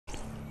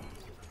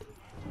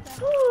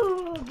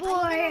Oh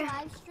boy.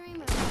 Live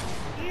stream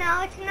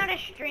No, it's not a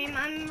stream.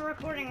 I'm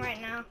recording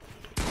right now.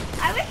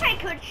 I wish I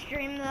could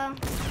stream though.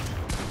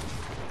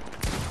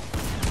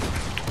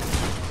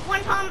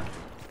 One pump.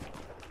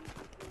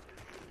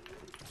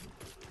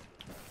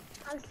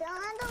 I'm still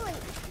on the lead.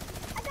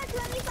 I got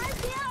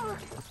 25 kills.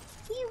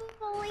 Can you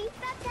believe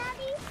that,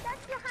 Daddy?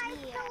 That's the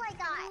highest kill I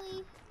got.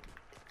 Really?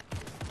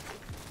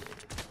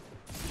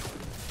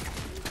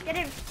 Get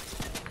him.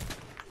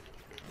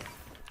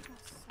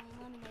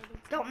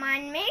 Don't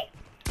mind me.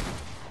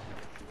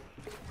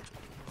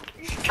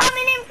 Just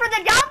coming in for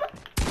the dub.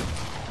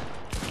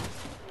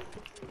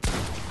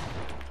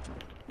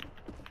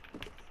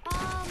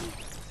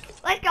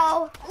 Let's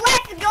go.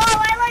 Let's go.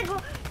 I like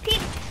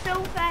peek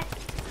so fast.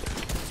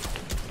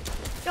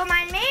 Don't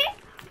mind me.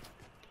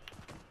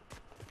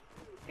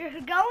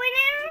 Just going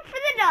in for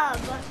the dub.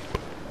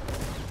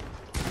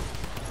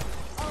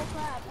 Oh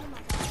crap, oh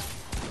my god.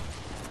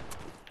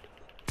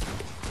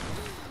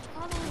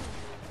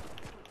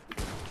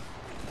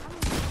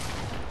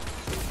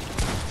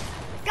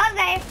 Got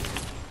there.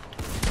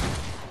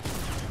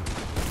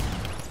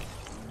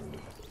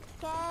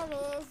 Kev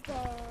is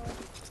dead.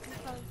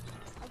 Because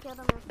I killed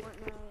him in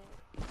Fortnite.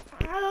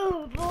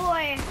 Oh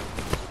boy.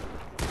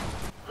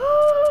 Ooh.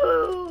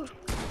 Oh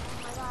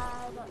my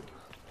god.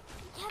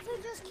 Kevin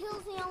just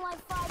kills me on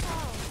like 5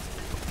 health.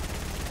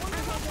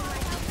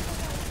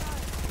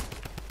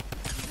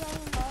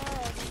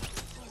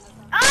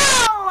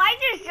 Oh, I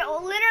just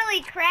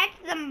literally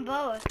cracked them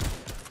both.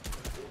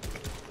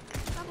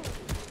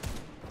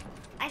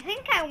 I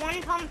think I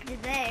one pumped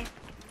today.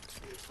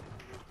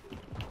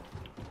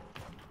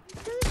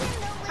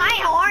 Hi,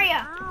 how are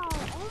ya? Ow,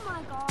 oh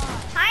my god.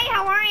 Hi,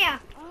 how are ya?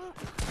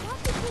 What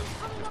the keeps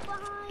coming up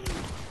behind?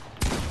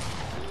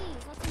 Jeez,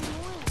 that's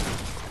annoying.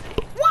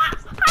 What?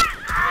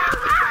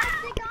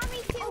 Plastic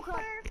Army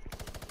Trooper.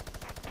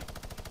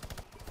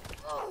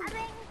 I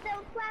think the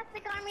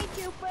Plastic Army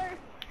Trooper.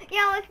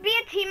 Yeah, let's be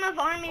a team of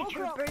army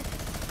troopers.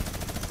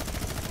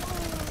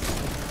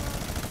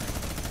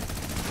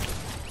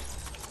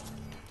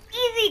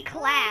 Easy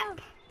clap.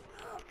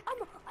 I'm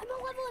a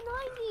level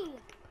 90.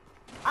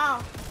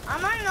 Oh,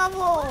 I'm on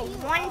level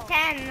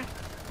 110.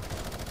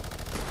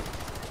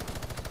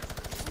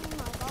 Oh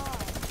my god.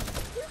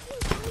 You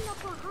keep coming up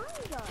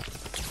behind us.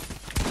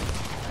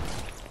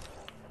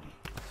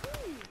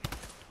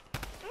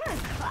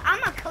 I'm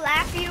gonna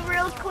clap you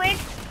real quick.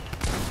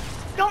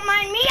 Don't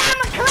mind me, I'm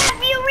gonna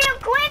clap you real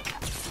quick.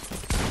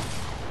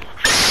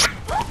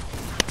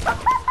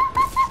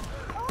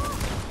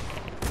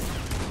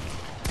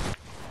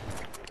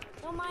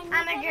 Don't mind me.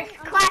 I'm gonna just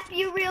clap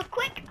you real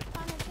quick.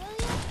 Trying to kill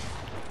you.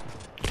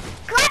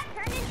 Clap.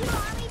 Turn into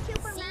Army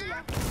Trooper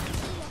Max.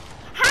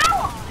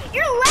 How?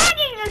 You're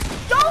lagging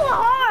so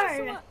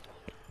hard.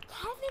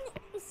 Kevin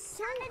is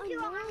so Turn into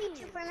Army annoying.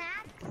 Trooper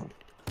Max.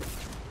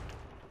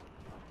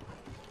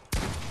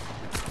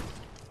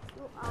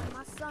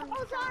 My son.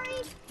 Oh, sorry.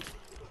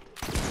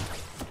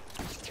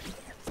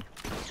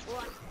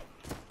 What?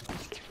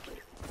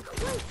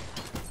 Wait.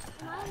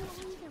 Am I in the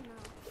lead or no?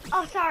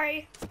 Oh, sorry.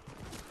 No.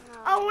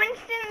 Oh,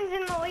 Winston's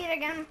in the lead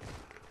again.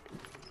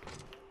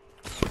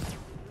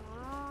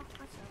 No,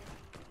 that's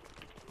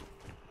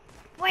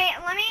Wait,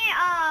 let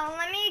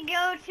me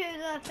go to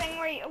the thing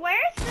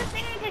where's the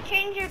thing to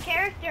change your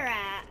character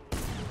at?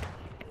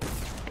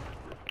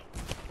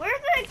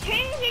 Where's the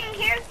changing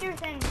character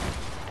thing?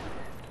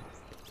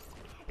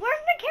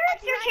 Where's the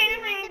character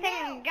changing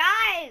thing,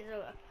 guys?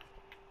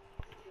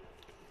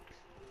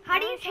 How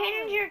do you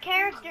change your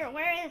character?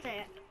 Where is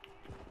it?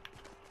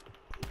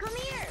 Come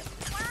here.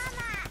 Where am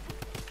I?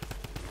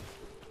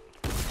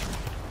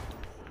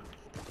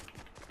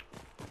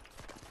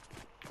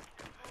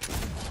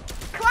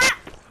 Clap!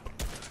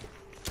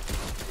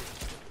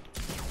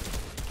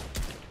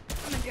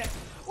 Oh my god.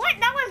 What?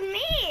 That was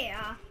me!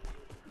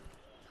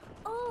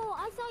 Oh,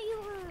 I thought you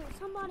were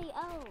somebody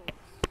else.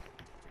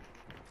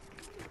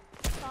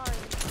 Sorry.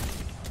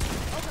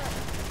 Okay.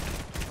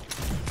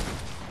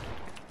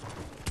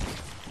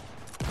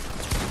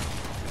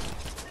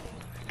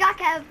 Got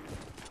Kev.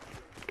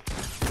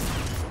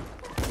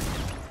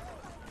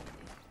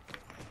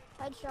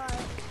 Headshot.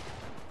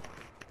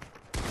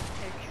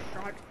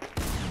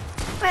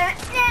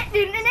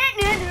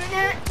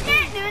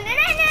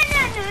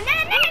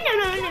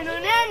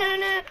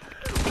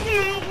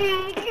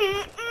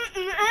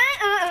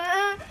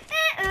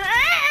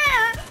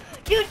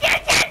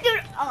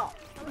 Oh.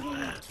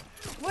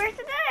 Where's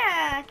the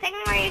thing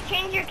where you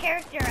change your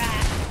character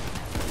at?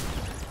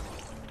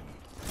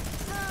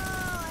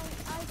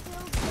 I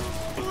feel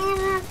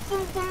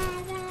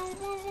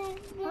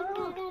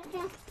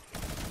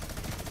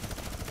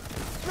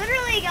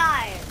Literally,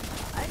 guys.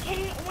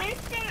 Can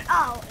Winston?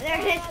 Oh, there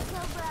it is.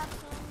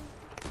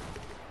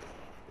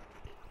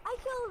 I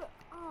killed.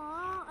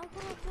 Aw, I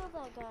could have killed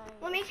that guy.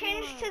 Let me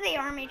change to the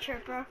army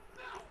trooper.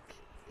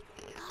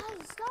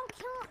 Guys,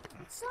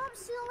 stop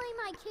stealing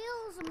my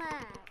kills,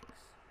 Max.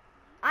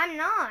 I'm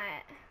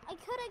not. I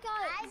could have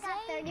got. I got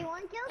Zay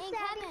 31 kills, and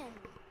Daddy. Kevin.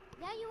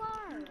 Yeah, you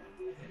are.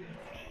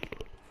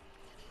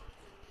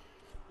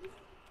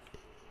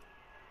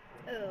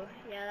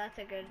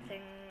 that's a good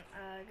thing,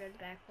 good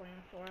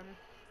backbling for him.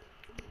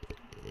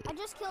 I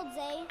just killed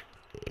Zay.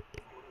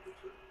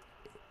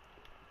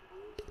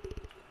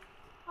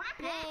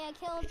 Yay, I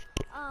killed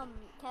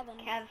Kevin.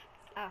 Kev,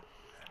 oh.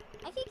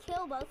 I can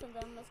kill both of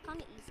them. It's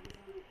kind of easy.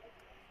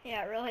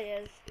 Yeah, it really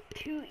is.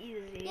 Too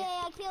easy. Yay,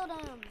 I killed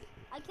him.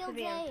 I To killed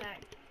be Zay.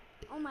 exact.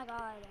 Oh my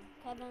god,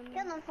 Kevin.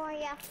 Kill them for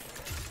you.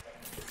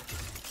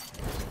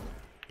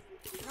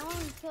 No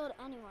one killed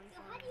anyone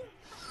for me.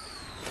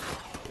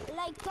 I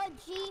like cut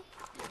G.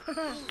 I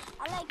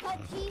like cut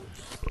G.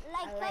 I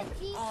like cut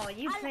G. Oh,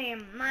 you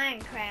playing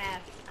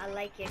Minecraft. I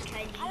like your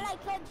Kaji. I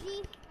like cut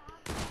G.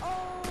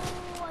 Oh,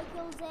 I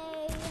killed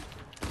Zay.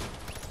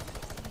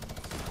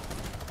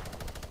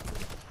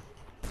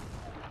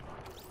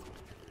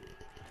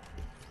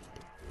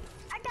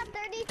 I got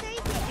 33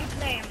 You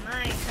playing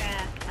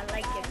Minecraft. I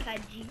like your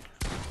Kaji.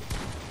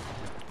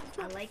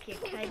 I like your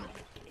Kaji.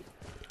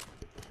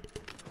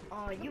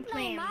 Oh, you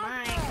playing I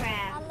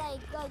Minecraft.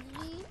 like cut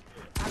G.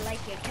 I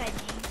like your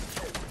Kaji.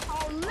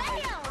 Oh, man.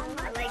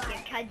 I like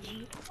your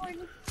Kaji.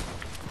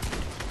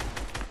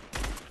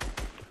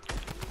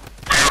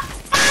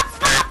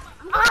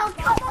 I'm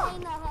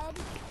playing the head.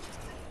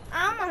 I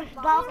almost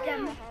bopped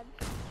him.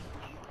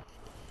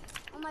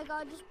 Oh my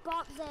god, just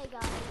bop Zay,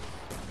 guys.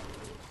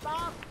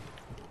 Bop.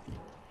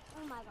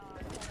 Oh my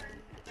god.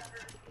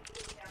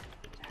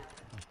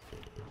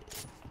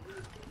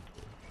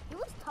 He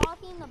was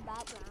talking in the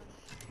background.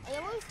 I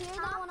always hear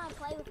that when I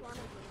play with one of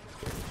you.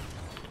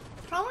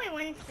 Probably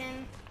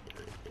Winston.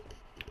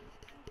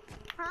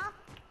 Huh?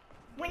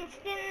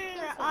 Winston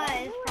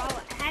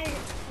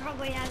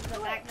probably has the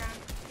background.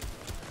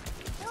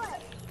 Do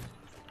it.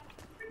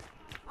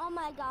 Oh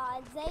my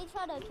god, Zay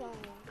tried to kill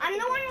me. I'm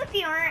the one with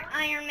the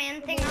Iron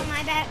Man thing on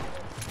my back.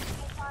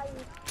 I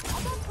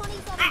got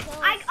 27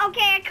 kills.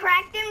 Okay, I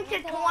cracked him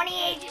to 20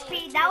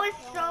 HP. That was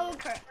so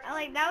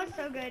that was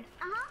so good.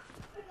 Uh-huh.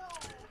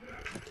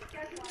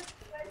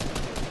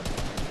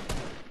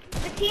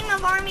 The team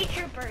of army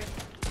troopers.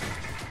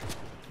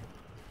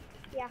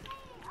 Yeah.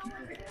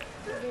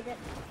 You did it.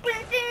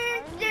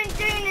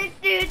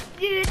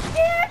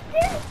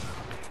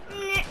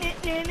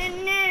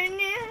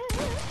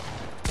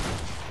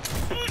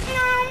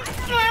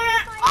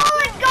 Oh,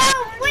 let's go!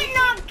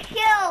 Flintlock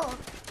kill!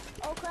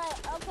 Okay,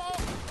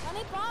 let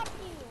me pop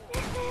you.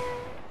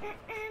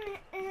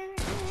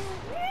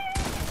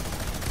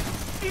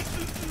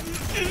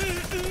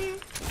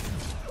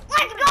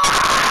 Let's go!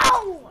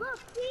 Look,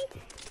 see?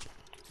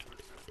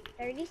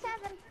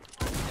 37.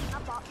 I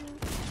bought you.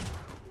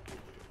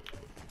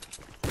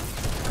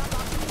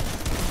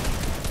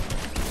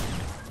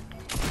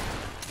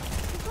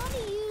 I'm going to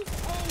use a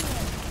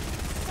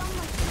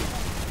submachine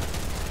gun.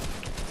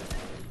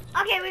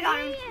 Okay, we got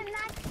him. Me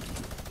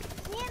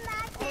and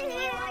Max and you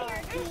are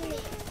your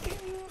teammates.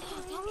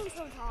 That one's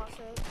so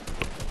toxic.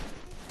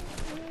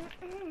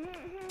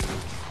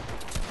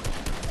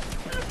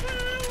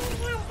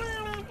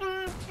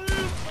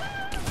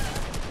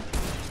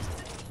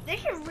 They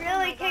should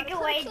really God, take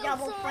away so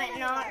double sad. flint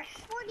knocks.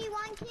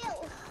 41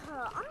 kills.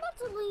 I'm about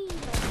to leave. You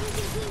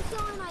can keep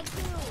killing my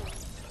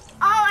kills.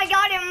 Oh, I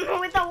got him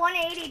with a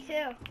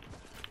 182.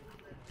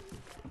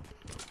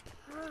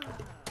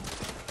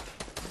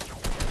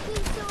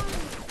 Keep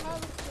killing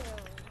those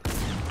kills.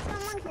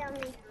 Someone kill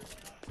me.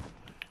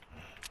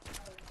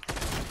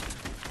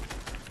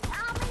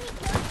 How many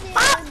kills do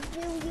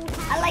you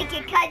have? I like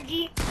it,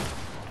 Kaji.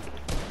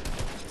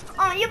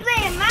 Oh, you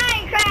playing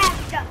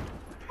Minecraft?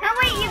 No,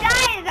 wait, you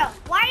guys,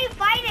 why are you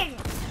fighting?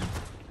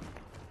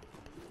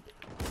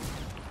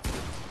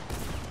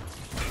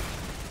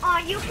 Oh,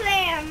 you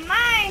playing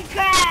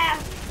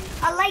Minecraft?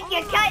 I like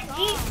your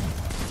Kaji.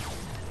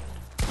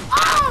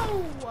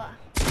 Oh!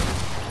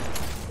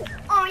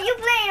 Oh, you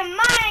playing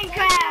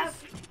Minecraft?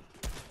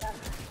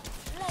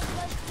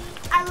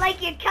 I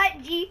like your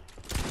Kaji.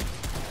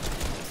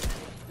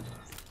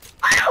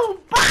 Oh,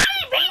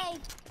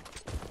 baby!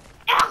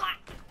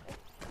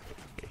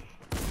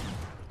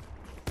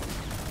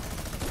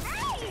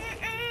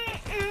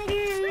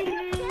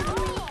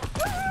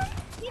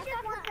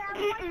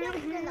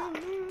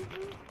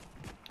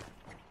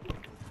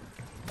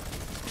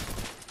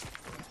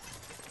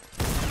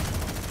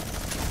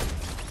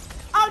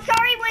 Oh,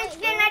 sorry,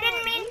 Winston. I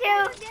didn't mean to.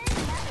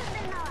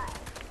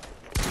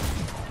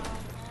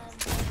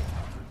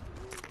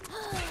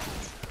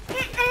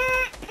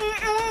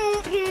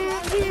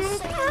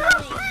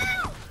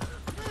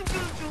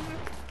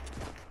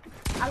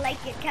 I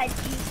like it,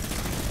 Kaji.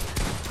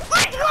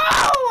 Let's go!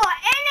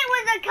 And it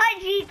was a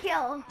Kaji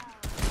kill.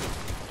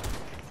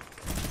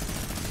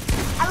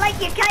 I like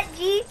your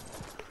Kaji.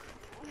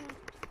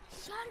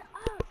 Shut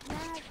up,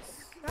 Max.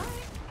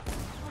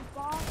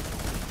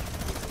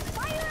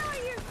 Why are all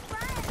your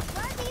friends?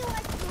 Why do you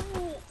like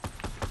me?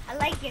 I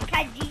like your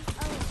Kaji.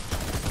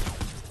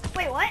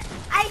 Wait, what?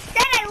 I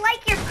said I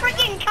like your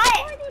freaking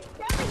cut.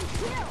 47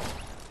 kills.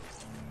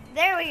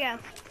 There we go.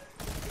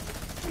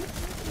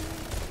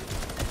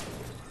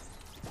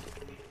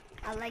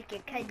 I like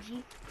your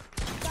Kaji.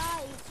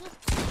 Guys, just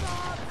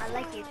stop. I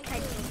like your killing my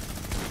Kaji.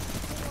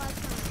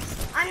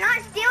 kills. I'm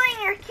not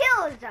stealing your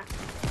kills.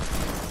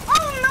 Oh,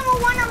 I'm level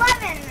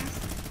 111.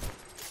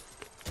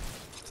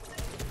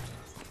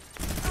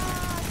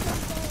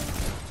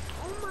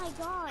 Oh my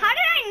god. How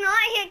did I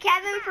not hit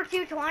Kevin for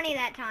 220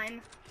 that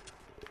time?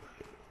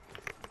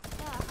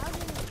 Yeah, how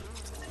did you know?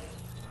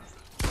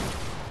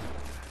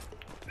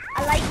 I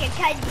like it,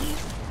 Kedgy.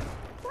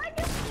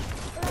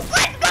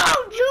 Let's go,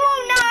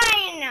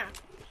 209.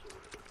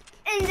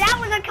 And that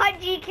was a cut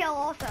G kill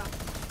also.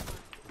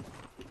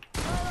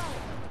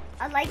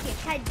 I like it,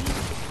 cut G.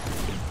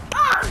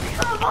 Oh,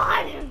 come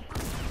on.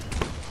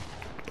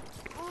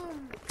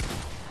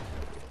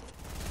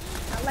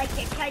 I like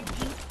it, cut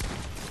G.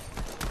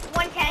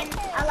 110,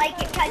 I like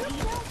it, cut G.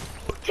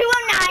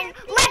 209,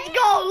 let's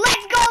go,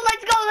 let's go,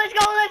 let's go, let's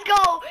go, let's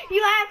go.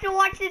 You have to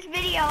watch this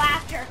video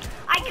after.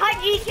 I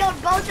cut G killed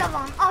both of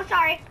them. Oh,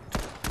 sorry.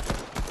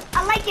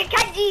 I like it,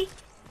 cut G.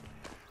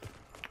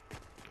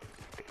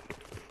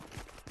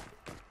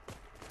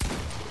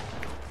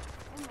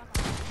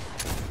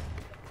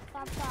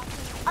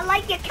 I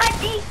like it,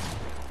 cut G.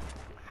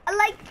 I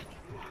like.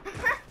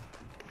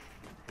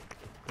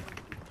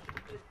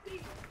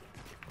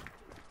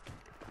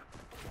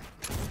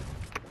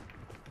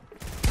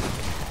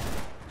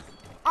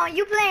 Oh,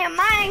 you playing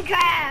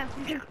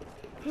Minecraft?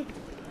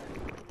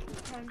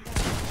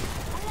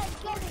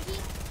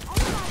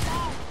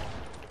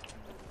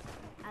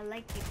 I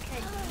like it,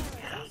 cut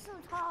G. So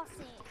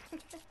tossy.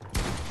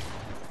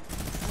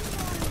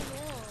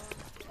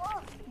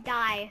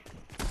 Die.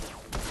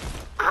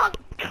 Oh.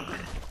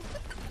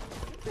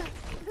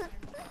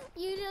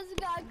 You just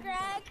got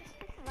cracked?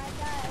 My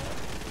God.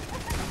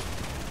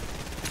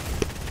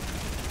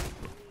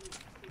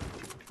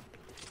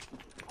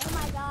 Oh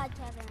my God,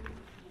 Kevin.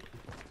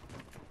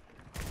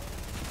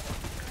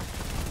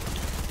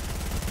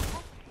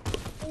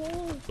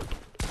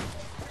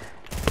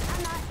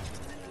 I'm not.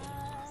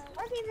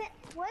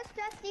 What's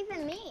that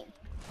even mean?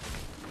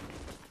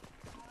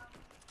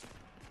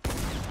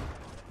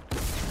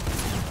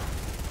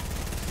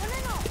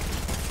 No.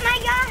 My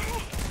God.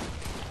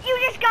 You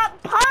just got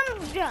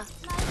pumped. My God.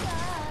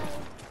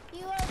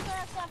 You are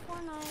correct at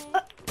Fortnite.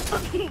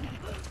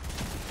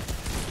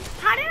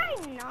 How did I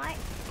not?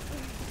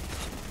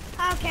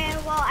 Okay,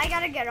 well, I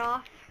gotta get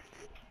off.